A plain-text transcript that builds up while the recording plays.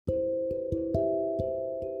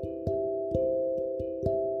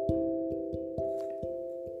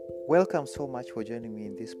Welcome so much for joining me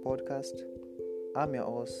in this podcast. I'm your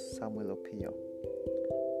host, Samuel Opio.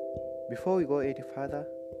 Before we go any further,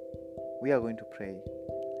 we are going to pray.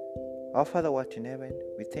 Our Father who art in heaven,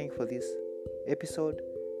 we thank you for this episode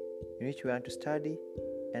in which we want to study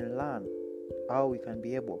and learn how we can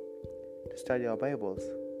be able to study our Bibles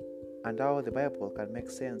and how the Bible can make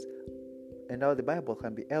sense and how the Bible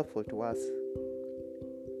can be helpful to us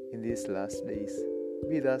in these last days.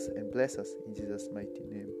 Be with us and bless us in Jesus' mighty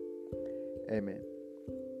name. Amen.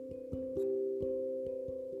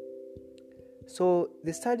 So,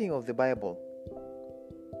 the studying of the Bible.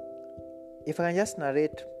 If I can just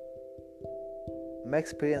narrate my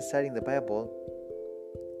experience studying the Bible,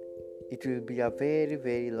 it will be a very,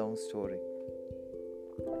 very long story.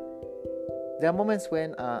 There are moments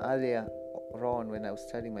when earlier on when I was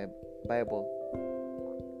studying my Bible,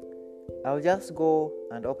 I would just go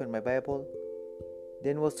and open my Bible,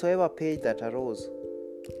 then whatsoever page that arose,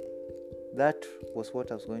 that was what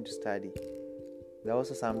I was going to study. There were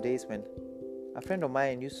also some days when a friend of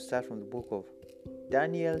mine used to start from the book of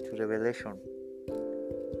Daniel to Revelation,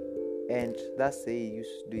 and that's the way he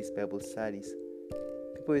used to do his Bible studies.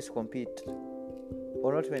 People used to compete,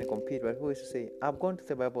 or not even compete, but people used to say, I've gone to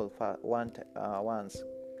the Bible once.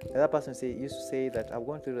 The other person used to say that I've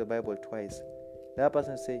gone through the Bible twice. The other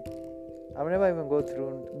person would say, I've never even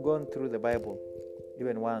gone through the Bible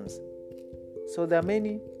even once. So there are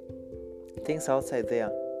many things outside there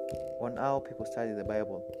on how people study the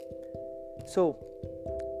Bible. So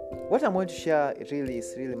what I'm going to share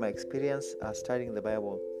is my experience studying the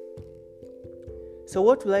Bible. So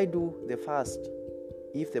what will I do the first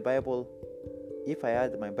if I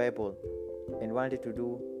had my Bible and wanted to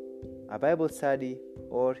do a Bible study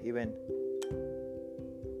or even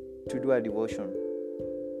to do a devotion?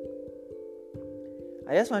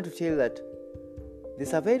 I just want to tell you that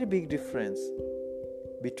there's a very big difference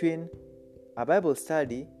between a Bible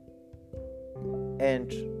study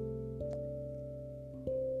and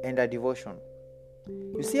a devotion.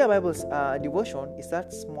 You see, a Bible devotion is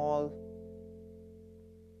that small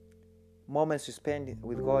moments you spend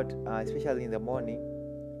with God, especially in the morning,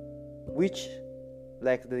 which,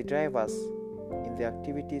 like the drivers in the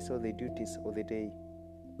activities or the duties of the day.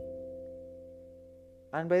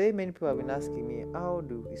 And by the way, many people have been asking me, how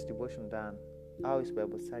is devotion done? How is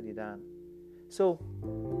Bible study done? So,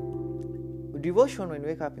 devotion, when you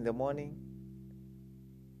wake up in the morning,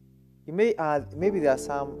 you maybe there are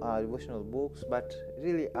some devotional books, but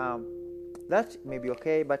really that may be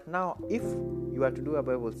okay. But now, if you are to do a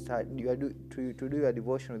Bible study, you are to do your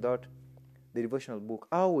devotion without the devotional book,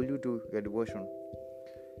 how will you do your devotion?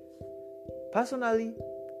 Personally,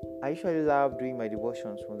 I usually love doing my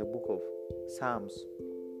devotions from the book of Psalms,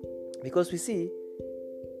 because we see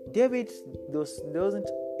David, there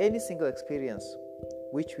wasn't any single experience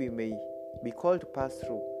which we may be called to pass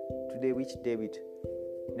through today which David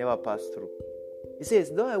never passed through. He says,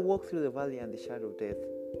 though I walk through the valley and the shadow of death,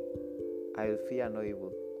 I will fear no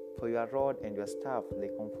evil, for your rod and your staff, they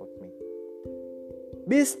comfort me.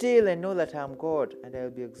 Be still and know that I am God, and I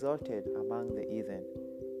will be exalted among the heathen.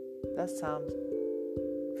 That's Psalm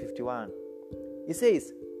 51. He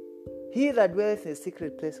says, he that dwelleth in the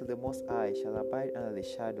secret place of the Most High shall abide under the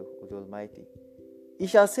shadow of the Almighty. He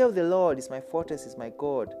shall say of the Lord, is my fortress, is my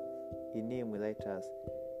God, in him will I trust.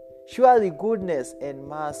 Surely goodness and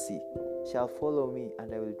mercy shall follow me,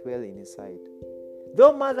 and I will dwell in his sight.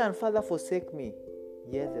 Though mother and father forsake me,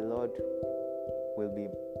 yet the Lord will be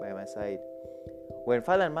by my side. When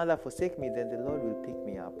father and mother forsake me, then the Lord will pick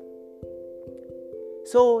me up.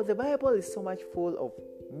 So the Bible is so much full of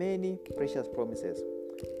many precious promises.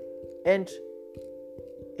 And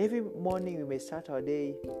every morning we may start our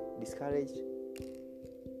day discouraged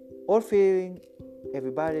or feeling heavy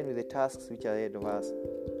burden with the tasks which are ahead of us.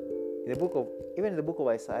 Even the book of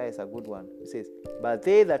Isaiah is a good one. It says, but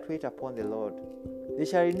they that wait upon the Lord, they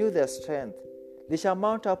shall renew their strength. They shall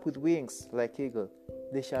mount up with wings like eagle.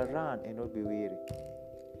 They shall run and not be weary.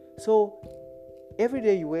 So, every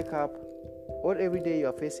day you wake up, or every day you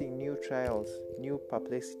are facing new trials, new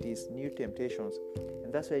perplexities, new temptations.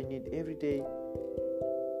 And that's why you need every day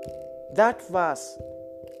that verse,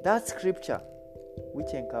 that scripture, which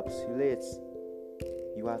encapsulates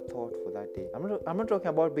your thought for that day. I'm not talking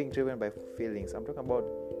about being driven by feelings. I'm talking about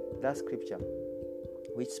that scripture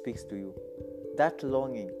which speaks to you, that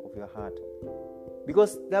longing of your heart.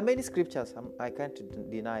 Because there are many scriptures I can't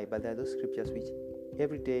deny, but there are those scriptures which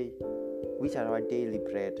every day, which are our daily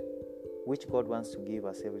bread, which God wants to give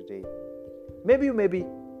us every day. Maybe you may be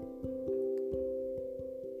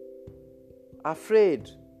afraid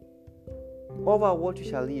over what you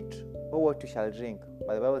shall eat or what you shall drink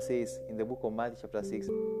But the Bible says in the book of Matthew chapter 6,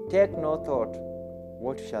 take no thought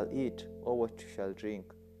what you shall eat or what you shall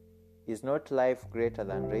drink. Is not life greater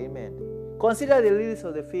than raiment? Consider the lilies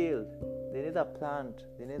of the field. They neither plant,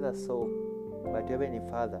 they neither sow, but your heavenly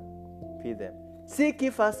Father feed them. Seek ye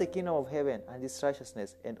first the kingdom of heaven and its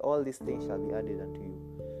righteousness, and all these things shall be added unto you.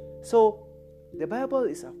 So, the Bible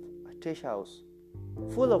is a treasure house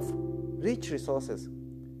full of rich resources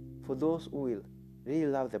for those who will really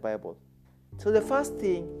love the Bible. So the first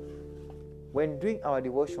thing, when doing our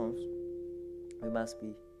devotions, we must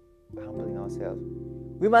be humbling ourselves.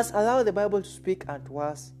 We must allow the Bible to speak unto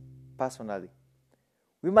us personally.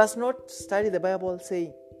 We must not study the Bible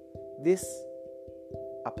saying, this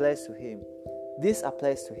applies to him, this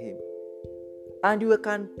applies to him. And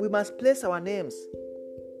we must place our names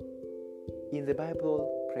in the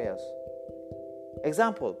Bible prayers.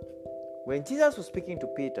 Example, when Jesus was speaking to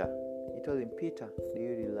Peter, he told him, Peter, do you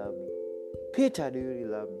really love me? Peter, do you really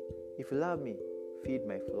love me? If you love me, feed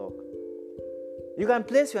my flock. You can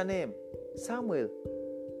place your name. Samuel,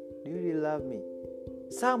 do you really love me?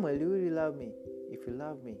 Samuel, do you really love me? If you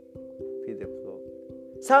love me, feed the flock.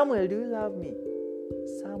 Samuel, do you love me?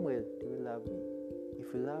 Samuel, do you love me?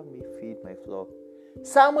 If you love me, feed my flock.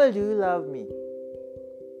 Samuel, do you love me?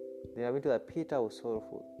 Then I went to that Peter was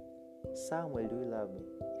sorrowful. Samuel, do you love me?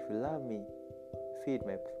 If you love me, feed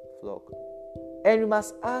my flock. And we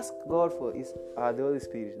must ask God for the Holy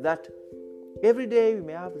Spirit, that every day we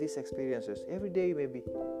may have these experiences. Every day we may be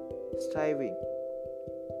striving.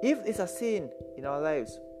 If it's a sin in our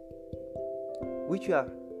lives which we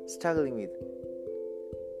are struggling with,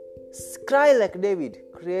 cry like David,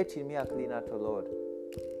 create in me a clean heart, O Lord,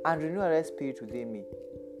 and renew a right spirit within me.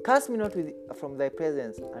 Cast me not from thy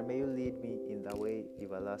presence, and may you lead me in the way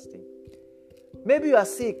everlasting. Maybe you are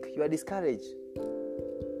sick, you are discouraged.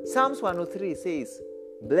 Psalms 103 says,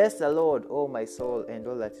 bless the Lord, O my soul, and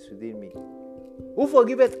all that is within me, who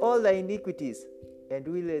forgiveth all thy iniquities, and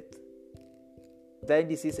healeth thy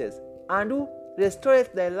diseases, and who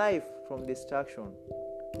restoreth thy life from destruction.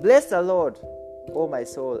 Bless the Lord, O my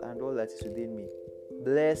soul, and all that is within me.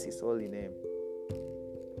 Bless his holy name.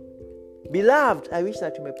 Beloved, I wish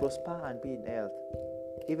that you may prosper and be in health,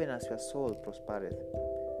 even as your soul prospereth.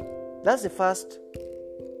 That's the first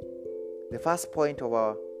point of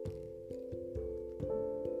our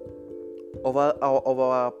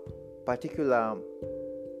particular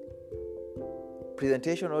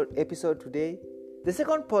presentation or episode today. The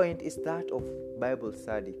second point is that of Bible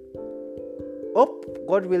study. Hope,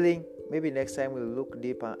 God willing, maybe next time we'll look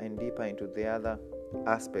deeper and deeper into the other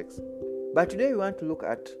aspects. But today we want to look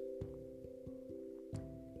at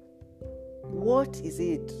what is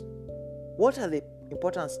it? What are the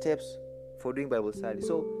important steps for doing Bible study?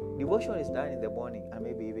 So devotion is done in the morning and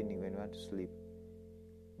maybe evening when you want to sleep.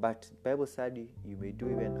 But Bible study you may do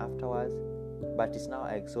even afterwards, but it's now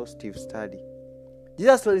an exhaustive study.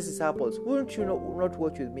 Jesus told his disciples, wouldn't you not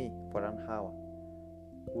watch with me for an hour?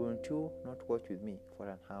 Wouldn't you not watch with me for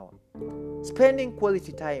an hour? Spending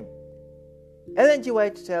quality time. Ellen G.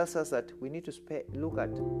 White tells us that we need to look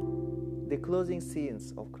at the closing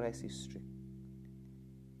scenes of Christ's history.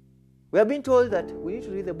 We have been told that we need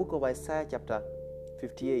to read the book of Isaiah chapter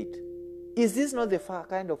 58. Is this not the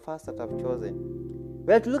kind of fast that I've chosen?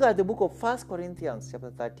 We have to look at the book of 1 Corinthians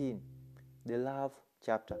chapter 13, the love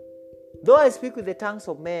chapter. Though I speak with the tongues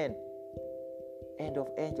of men and of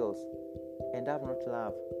angels, and have not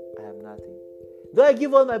love, I am nothing. Though I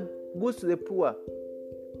give all my goods to the poor,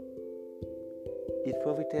 it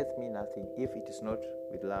profiteth me nothing if it is not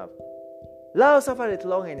with love. Love suffereth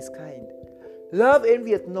long and is kind. Love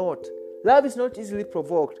envieth not. Love is not easily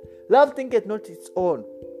provoked. Love thinketh not its own.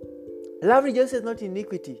 Love rejoiceth not in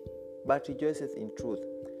iniquity, but rejoiceth in truth.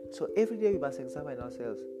 So every day we must examine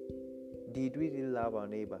ourselves. Did we really love our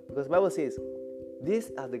neighbor? Because the Bible says,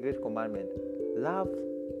 these are the great commandment. Love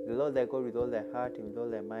the Lord thy God with all thy heart, and with all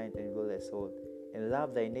thy mind, and with all thy soul. And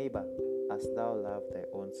love thy neighbor as thou love thy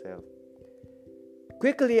own self.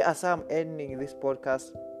 Quickly, as I'm ending this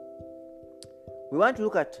podcast, we want to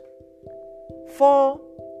look at 4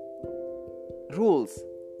 rules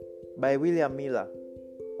by William Miller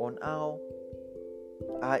on how,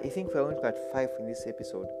 I think we're going to look at 5 in this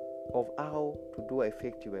episode, of how to do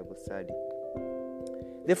effective Bible study.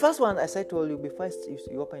 The first one, as I told you, before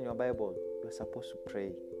you open your Bible, you're supposed to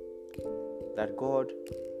pray that God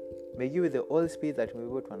may give you the Holy Spirit that you may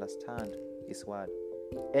be able to understand His Word.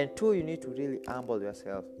 And 2, you need to really humble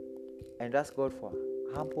yourself and ask God for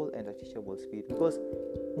humble and a teachable spirit, because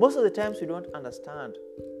most of the times we don't understand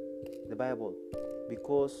the Bible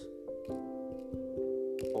because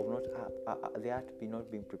of the earth not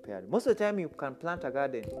being prepared. Most of the time you can plant a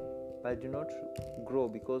garden but do not grow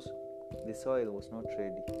because the soil was not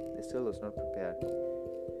ready. The soil was not prepared.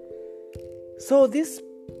 So this,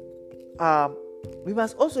 we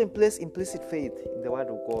must also place implicit faith in the Word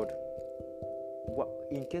of God.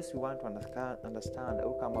 In case we want to understand, it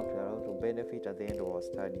will come out to a lot of benefit at the end of our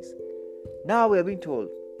studies. Now we are being told,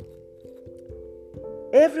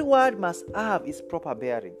 every word must have its proper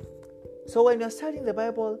bearing. So when you are studying the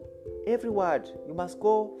Bible, every word, you must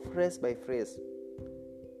go phrase by phrase.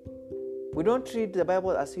 We don't read the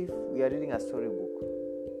Bible as if we are reading a storybook.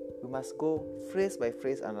 We must go phrase by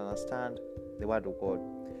phrase and understand the Word of God.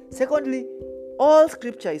 Secondly, all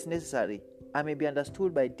Scripture is necessary and may be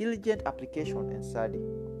understood by diligent application and study.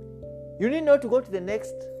 You need not to go to the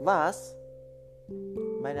next verse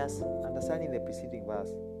minus understanding the preceding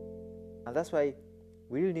verse. And that's why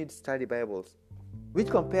we really need study Bibles, which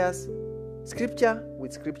compares Scripture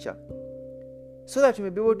with Scripture. So that you may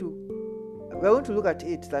be able to, we're going to look at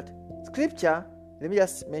it, that Scripture, let me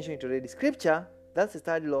just mention it already, Scripture, that's the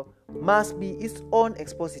study law, must be its own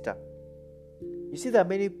expositor. You see, there are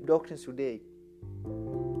many doctrines today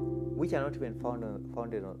which are not even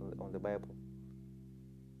founded on the Bible.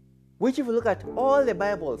 Which, if you look at all the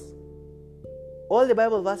Bible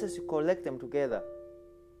verses, you collect them together,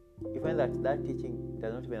 you find that teaching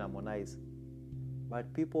does not even harmonize.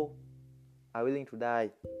 But people are willing to die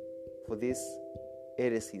for these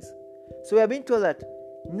heresies. So we are being told that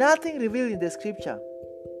nothing revealed in the Scripture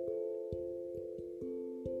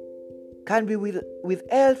can be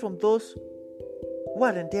withheld from those who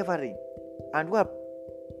are endeavoring and who are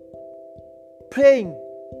praying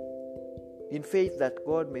in faith that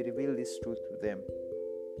God may reveal this truth to them.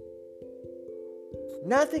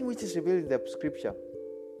 Nothing which is revealed in the Scripture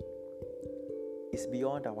is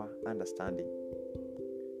beyond our understanding.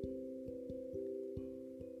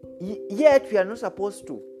 Yet we are not supposed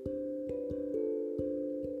to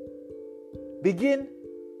begin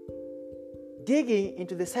digging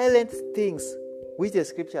into the silent things which the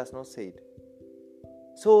Scripture has not said.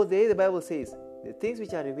 So the Bible says, the things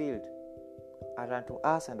which are revealed are unto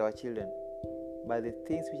us and our children, but the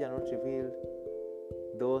things which are not revealed,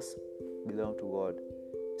 those belong to God.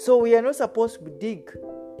 So we are not supposed to dig,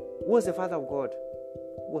 who was the father of God?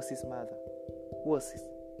 Who was his mother? Who was his?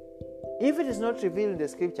 If it is not revealed in the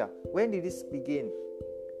Scripture, when did this begin?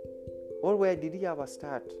 Or where did he have a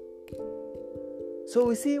start? So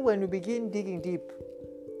we see, when we begin digging deep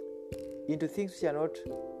into things which are not,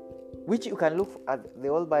 which you can look at the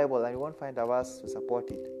old Bible and you won't find a verse to support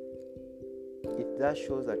it, it thus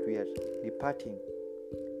shows that we are departing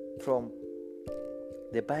from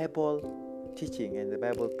the Bible teaching and the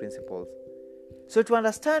Bible principles. So to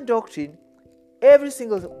understand doctrine, every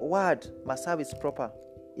single word must have its proper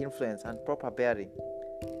influence and proper bearing,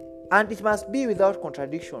 and it must be without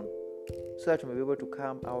contradiction, so that we may be able to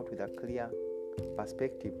come out with a clear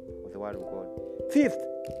perspective of the Word of God. Fifth,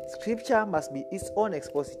 Scripture must be its own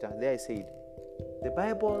expositor. There I said, the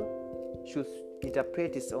Bible should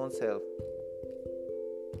interpret its own self.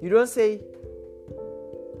 You don't say,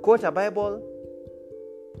 quote a Bible,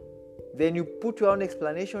 then you put your own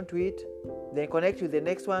explanation to it, then connect it with the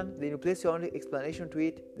next one, then you place your own explanation to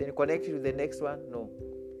it, then you connect it with the next one. No.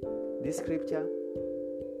 This Scripture,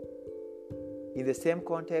 in the same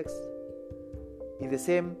context, in the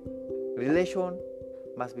same relation,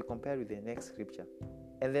 must be compared with the next Scripture,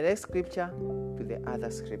 and the next Scripture to the other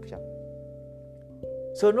Scripture.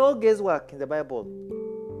 So no guesswork in the Bible.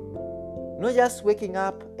 Not just waking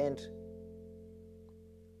up and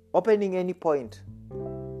opening any point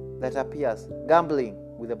that appears, gambling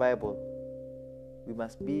with the Bible. We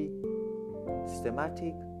must be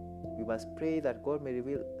systematic. We must pray that God may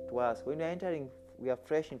reveal to us. When we are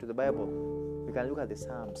fresh into the Bible, we can look at the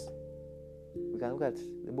Psalms. We can look at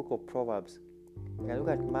the book of Proverbs. We can look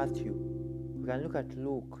at Matthew. We can look at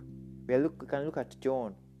Luke. We can look at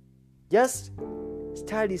John. Just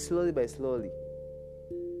study slowly by slowly.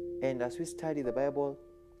 And as we study the Bible,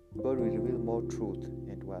 God will reveal more truth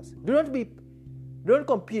into us. Don't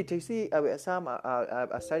compete. You see, some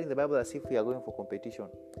are studying the Bible as if we are going for competition.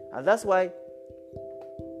 And that's why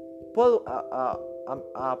Paul,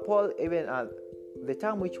 even the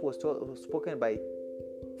term which was spoken by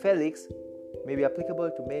Felix may be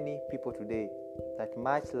applicable to many people today, that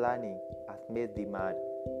much learning hath made thee mad.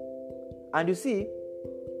 And you see,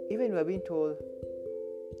 even we are being told,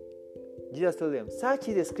 Jesus told them, search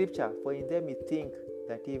ye the Scripture, for in them ye think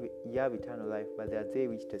that ye have eternal life, but they are they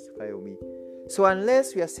which testify of me. So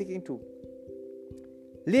unless we are seeking to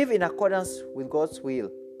live in accordance with God's will,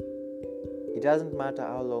 it doesn't matter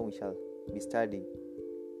how long we shall be studying.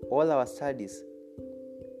 All our studies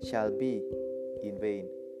shall be in vain.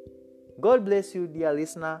 God bless you, dear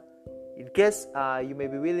listener. In case you may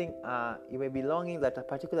be willing, you may be longing that a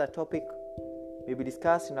particular topic may be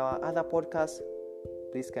discussed in our other podcast,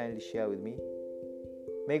 please kindly share with me.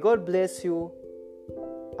 May God bless you.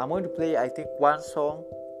 I'm going to play, I think, one song.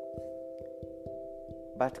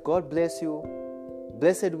 But God bless you.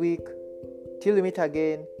 Blessed week. Till we meet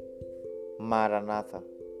again. Maranatha.